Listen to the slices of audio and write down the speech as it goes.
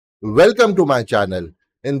Welcome to my channel.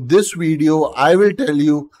 In this video, I will tell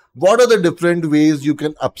you what are the different ways you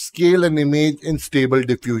can upscale an image in Stable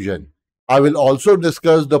Diffusion. I will also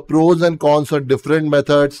discuss the pros and cons of different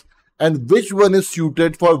methods and which one is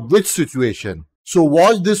suited for which situation. So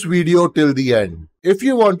watch this video till the end. If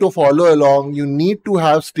you want to follow along, you need to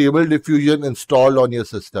have Stable Diffusion installed on your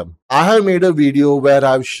system. I have made a video where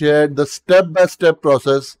I have shared the step-by-step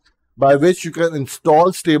process by which you can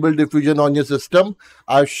install Stable Diffusion on your system.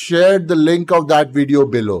 I've shared the link of that video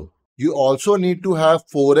below. You also need to have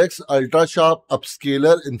 4x Ultra Sharp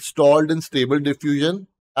Upscaler installed in Stable Diffusion,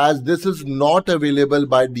 as this is not available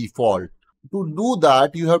by default. To do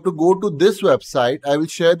that, you have to go to this website. I will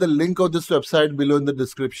share the link of this website below in the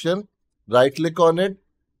description. Right click on it,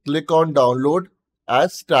 click on download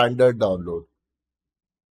as standard download.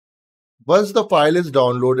 Once the file is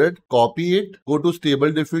downloaded, copy it, go to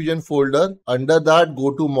Stable Diffusion folder. Under that,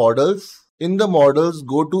 go to Models. In the Models,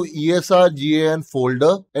 go to ESRGAN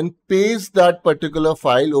folder and paste that particular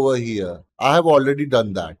file over here. I have already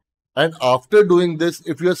done that. And after doing this,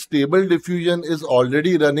 if your Stable Diffusion is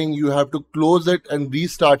already running, you have to close it and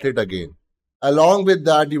restart it again. Along with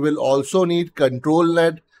that, you will also need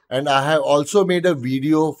ControlNet, and I have also made a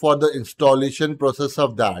video for the installation process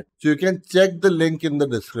of that. So you can check the link in the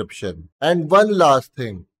description. And one last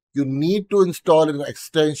thing, you need to install an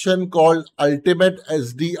extension called Ultimate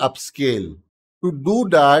SD Upscale. To do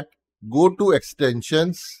that, go to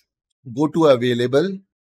Extensions, go to Available,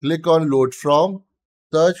 click on Load From,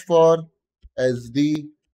 search for SD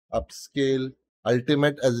Upscale.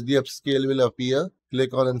 Ultimate SD Upscale will appear.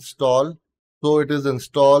 Click on Install. So it is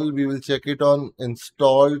installed. We will check it on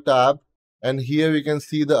Install tab. And here we can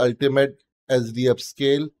see the Ultimate SD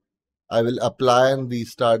Upscale. I will apply and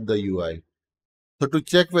restart the UI. So to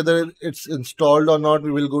check whether it's installed or not,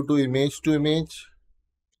 we will go to Image to Image.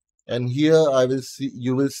 And here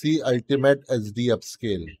you will see Ultimate SD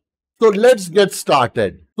Upscale. So let's get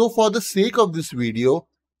started. So for the sake of this video,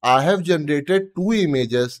 I have generated 2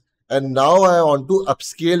 images and now I want to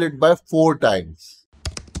upscale it by 4 times.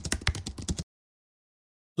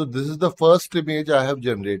 So this is the first image I have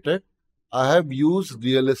generated. I have used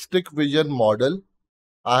Realistic Vision model.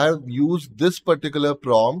 I have used this particular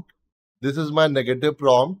prompt. This is my negative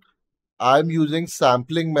prompt. I am using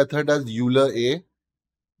sampling method as Euler A.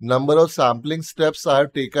 Number of sampling steps I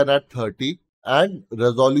have taken at 30. And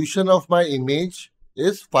resolution of my image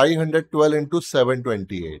is 512 into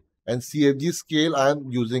 728. And CFG scale I am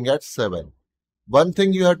using at 7. One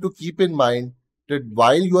thing you have to keep in mind that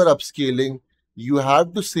while you are upscaling, you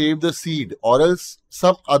have to save the seed or else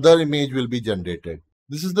some other image will be generated.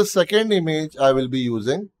 This is the second image I will be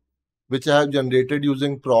using, which I have generated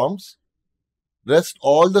using prompts. Rest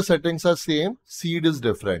all the settings are same, seed is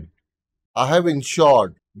different. I have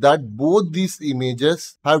ensured that both these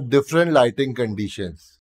images have different lighting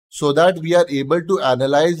conditions so that we are able to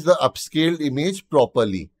analyze the upscaled image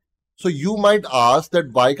properly. So you might ask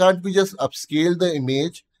that why can't we just upscale the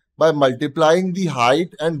image by multiplying the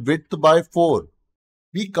height and width by 4.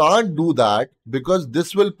 We can't do that because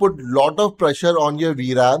this will put lot of pressure on your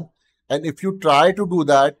VRAM, and if you try to do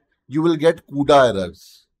that, you will get CUDA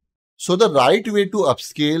errors. So the right way to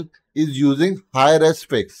upscale is using high-res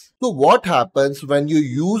fix. So what happens when you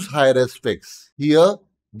use high-res fix? Here,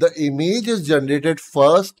 the image is generated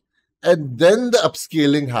first and then the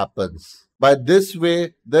upscaling happens. By this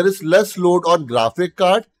way, there is less load on graphic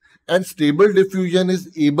card and Stable Diffusion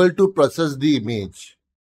is able to process the image.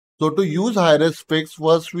 So to use high-res fix,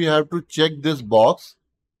 first we have to check this box.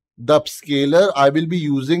 The upscaler I will be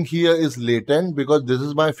using here is latent because this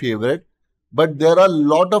is my favorite. But there are a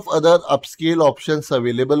lot of other upscale options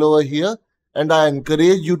available over here and I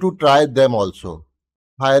encourage you to try them also.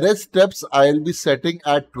 High-res steps I will be setting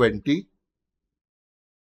at 20.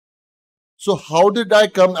 So how did I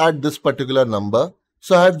come at this particular number?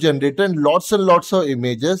 So I have generated lots and lots of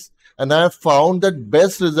images and I have found that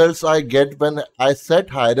best results I get when I set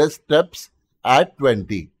high-res steps at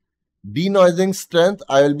 20. Denoising strength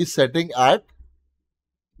I will be setting at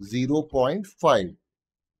 0.5.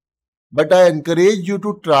 But I encourage you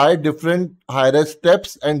to try different high-res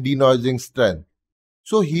steps and denoising strength.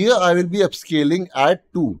 So here I will be upscaling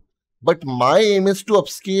at 2. But my aim is to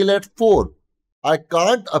upscale at 4. I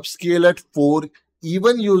can't upscale at 4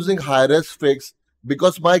 even using high-res fix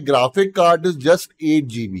because my graphic card is just 8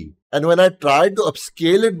 GB. And when I try to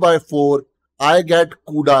upscale it by 4, I get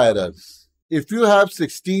CUDA errors. If you have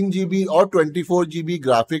 16 GB or 24 GB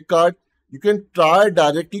graphic card, you can try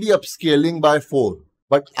directly upscaling by 4.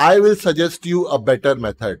 But I will suggest you a better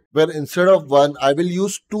method where instead of 1, I will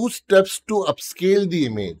use 2 steps to upscale the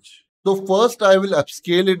image. So first I will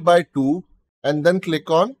upscale it by 2 and then click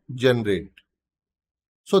on generate.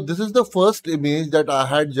 So this is the first image that I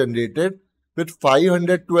had generated with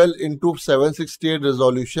 512 into 768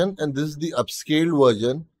 resolution, and this is the upscaled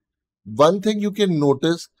version. One thing you can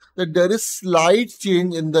notice that there is slight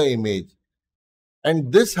change in the image,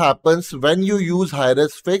 and this happens when you use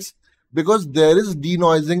high-res fix because there is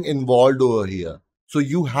denoising involved over here. So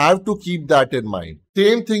you have to keep that in mind.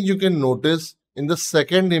 Same thing you can notice in the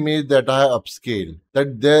second image that I have upscaled,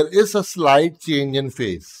 that there is a slight change in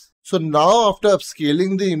phase. So now after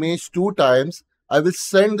upscaling the image 2 times, I will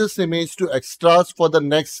send this image to extras for the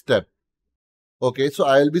next step. Okay, so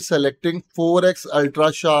I will be selecting 4x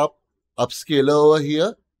ultra sharp upscaler over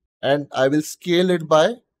here, and I will scale it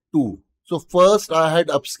by 2. So first I had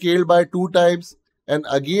upscaled by 2 times, and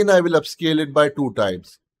again I will upscale it by 2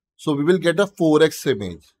 times. So we will get a 4x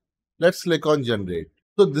image. Let's click on generate.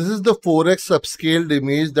 So this is the 4x upscaled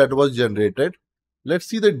image that was generated. Let's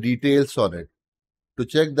see the details on it. To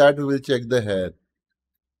check that, we will check the hair.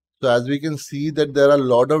 So as we can see that there are a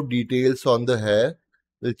lot of details on the hair.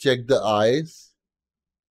 We'll check the eyes.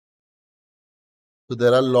 So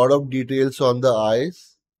there are a lot of details on the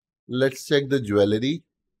eyes. Let's check the jewelry.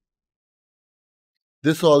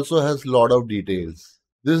 This also has a lot of details.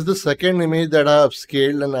 This is the second image that I have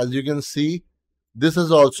upscaled, and as you can see, this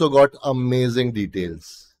has also got amazing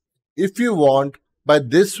details. If you want, by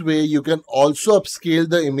this way you can also upscale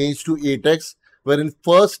the image to 8x, where in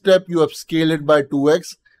first step you upscale it by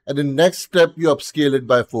 2x and in next step you upscale it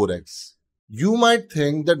by 4x. You might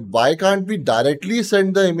think that why can't we directly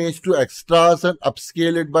send the image to extras and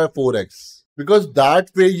upscale it by 4x? Because that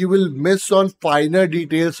way you will miss on finer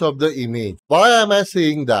details of the image. Why am I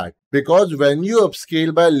saying that? Because when you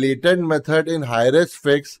upscale by latent method in high-res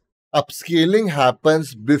fix, upscaling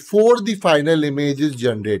happens before the final image is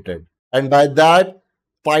generated. And by that,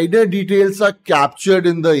 finer details are captured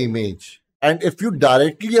in the image. And if you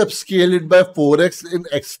directly upscale it by 4x in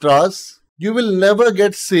extras, you will never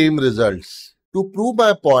get same results. To prove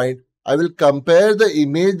my point, I will compare the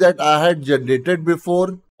image that I had generated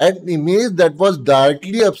before and image that was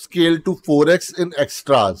directly upscaled to 4x in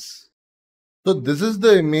extras. So this is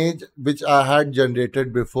the image which I had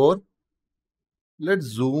generated before. Let's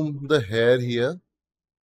zoom the hair here.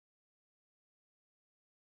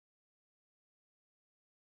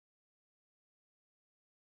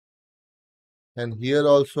 And here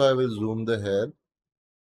also I will zoom the hair.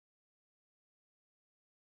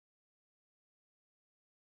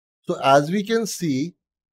 So as we can see,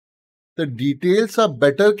 the details are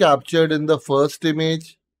better captured in the first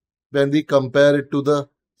image when we compare it to the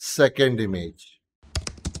second image.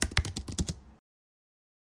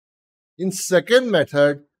 In second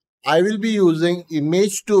method, I will be using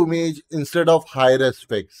image to image instead of high-res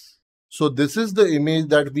fix. So this is the image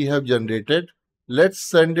that we have generated. Let's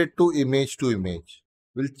send it to image.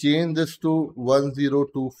 We'll change this to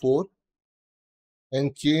 1024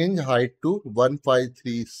 and change height to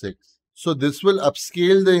 1536. So this will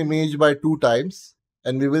upscale the image by 2 times,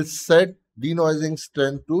 and we will set denoising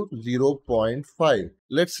strength to 0.5.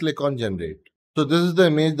 Let's click on generate. So this is the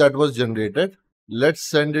image that was generated. Let's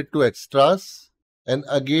send it to extras, and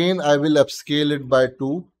again I will upscale it by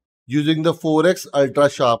 2 using the 4x ultra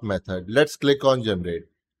sharp method. Let's click on generate.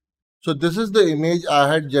 So this is the image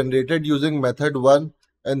I had generated using method 1,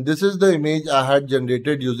 and this is the image I had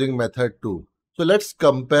generated using method 2. So let's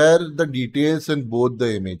compare the details in both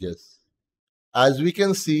the images. As we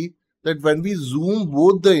can see that when we zoom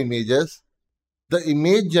both the images, the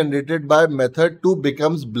image generated by method 2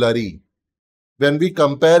 becomes blurry when we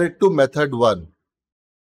compare it to method 1.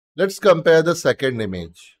 Let's compare the second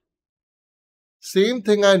image. Same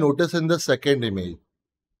thing I notice in the second image.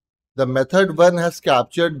 The method 1 has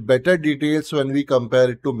captured better details when we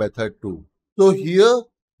compare it to method 2. So here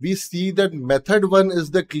we see that method 1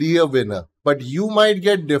 is the clear winner, but you might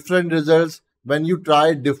get different results when you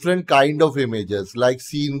try different kind of images like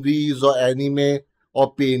sceneries or anime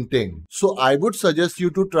or painting. So I would suggest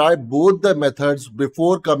you to try both the methods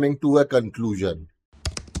before coming to a conclusion.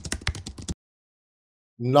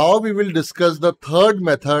 Now we will discuss the third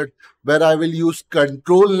method where I will use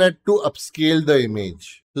control net to upscale the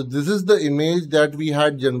image. So this is the image that we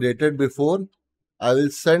had generated before. I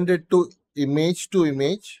will send it to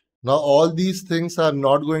image. Now all these things are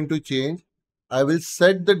not going to change. I will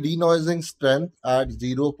set the denoising strength at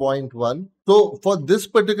 0.1. So for this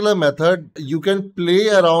particular method, you can play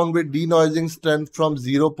around with denoising strength from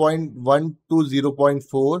 0.1 to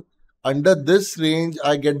 0.4. Under this range,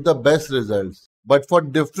 I get the best results. But for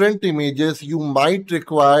different images, you might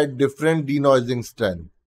require different denoising strength.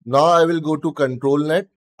 Now I will go to control net.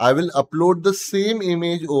 I will upload the same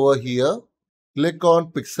image over here. Click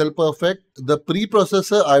on Pixel Perfect. The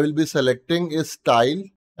preprocessor I will be selecting is Tile,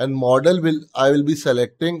 and model I will be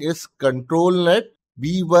selecting is ControlNet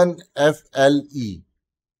B1FLE.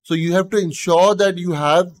 So you have to ensure that you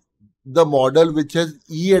have the model which has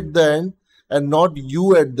E at the end and not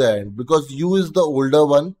U at the end, because U is the older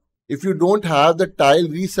one. If you don't have the Tile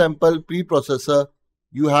resample preprocessor,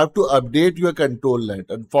 you have to update your ControlNet,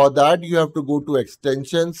 and for that you have to go to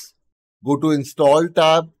Extensions, go to Install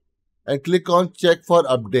tab, and click on Check for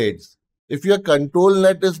updates. If your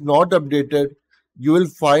ControlNet is not updated, you will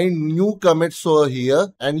find new commits over here,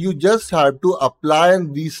 and you just have to apply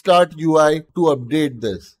and restart UI to update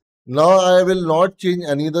this. Now I will not change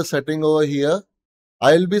any other setting over here.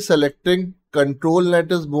 I will be selecting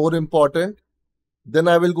ControlNet is more important. Then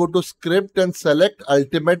I will go to Script and select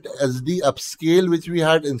Ultimate SD Upscale, which we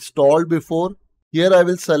had installed before. Here I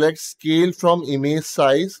will select Scale from Image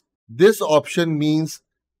Size. This option means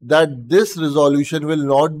that this resolution will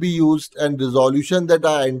not be used, and resolution that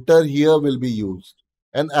I enter here will be used.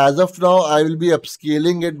 And as of now, I will be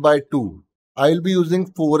upscaling it by 2. I will be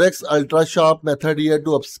using 4x ultra sharp method here to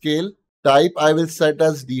upscale. Type I will set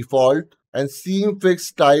as default, and seam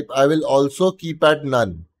fix type I will also keep at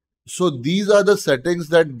none. So these are the settings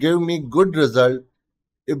that give me good result.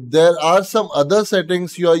 If there are some other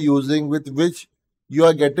settings you are using with which you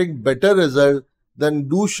are getting better result, then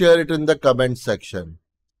do share it in the comment section.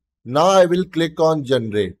 Now I will click on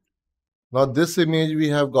generate. Now this image we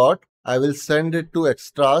have got, I will send it to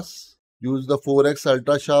extras, use the 4x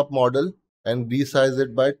ultra sharp model and resize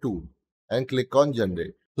it by 2 and click on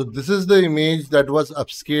generate. So this is the image that was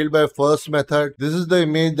upscaled by first method. This is the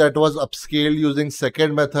image that was upscaled using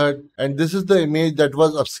second method. And this is the image that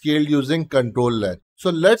was upscaled using ControlNet. So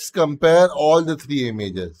let's compare all the three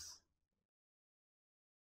images.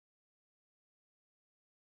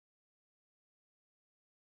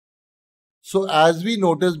 So as we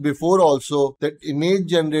noticed before also, that image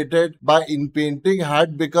generated by inpainting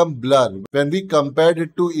had become blur when we compared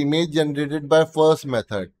it to image generated by first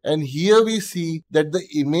method. And here we see that the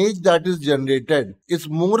image that is generated is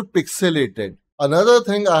more pixelated. Another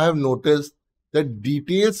thing I have noticed, that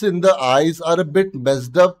details in the eyes are a bit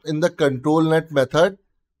messed up in the ControlNet method,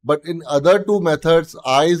 but in other two methods,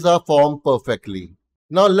 eyes are formed perfectly.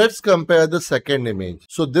 Now let's compare the second image.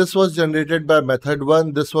 So this was generated by method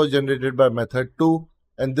 1, this was generated by method 2,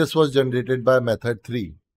 and this was generated by method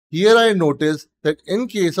 3. Here I notice that in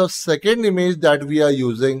case of second image that we are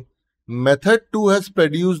using, method 2 has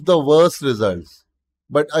produced the worst results.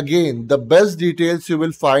 But again, the best details you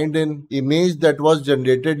will find in image that was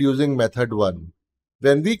generated using method 1.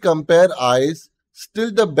 When we compare eyes,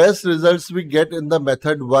 still the best results we get in the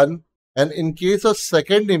method 1, and in case of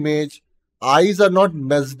second image, eyes are not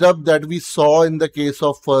messed up that we saw in the case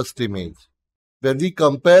of first image. When we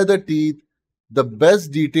compare the teeth, the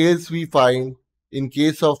best details we find in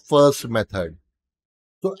case of first method.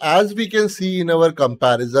 So as we can see in our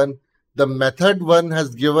comparison, the method 1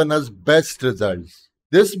 has given us best results.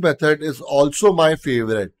 This method is also my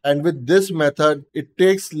favorite, and with this method, it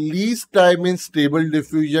takes least time in stable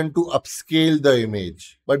diffusion to upscale the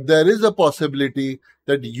image. But there is a possibility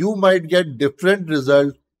that you might get different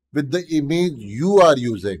results with the image you are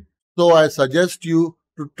using. So I suggest you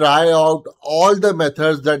to try out all the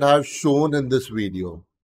methods that I have shown in this video.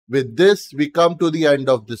 With this, we come to the end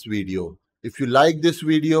of this video. If you like this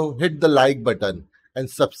video, hit the like button and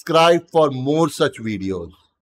subscribe for more such videos.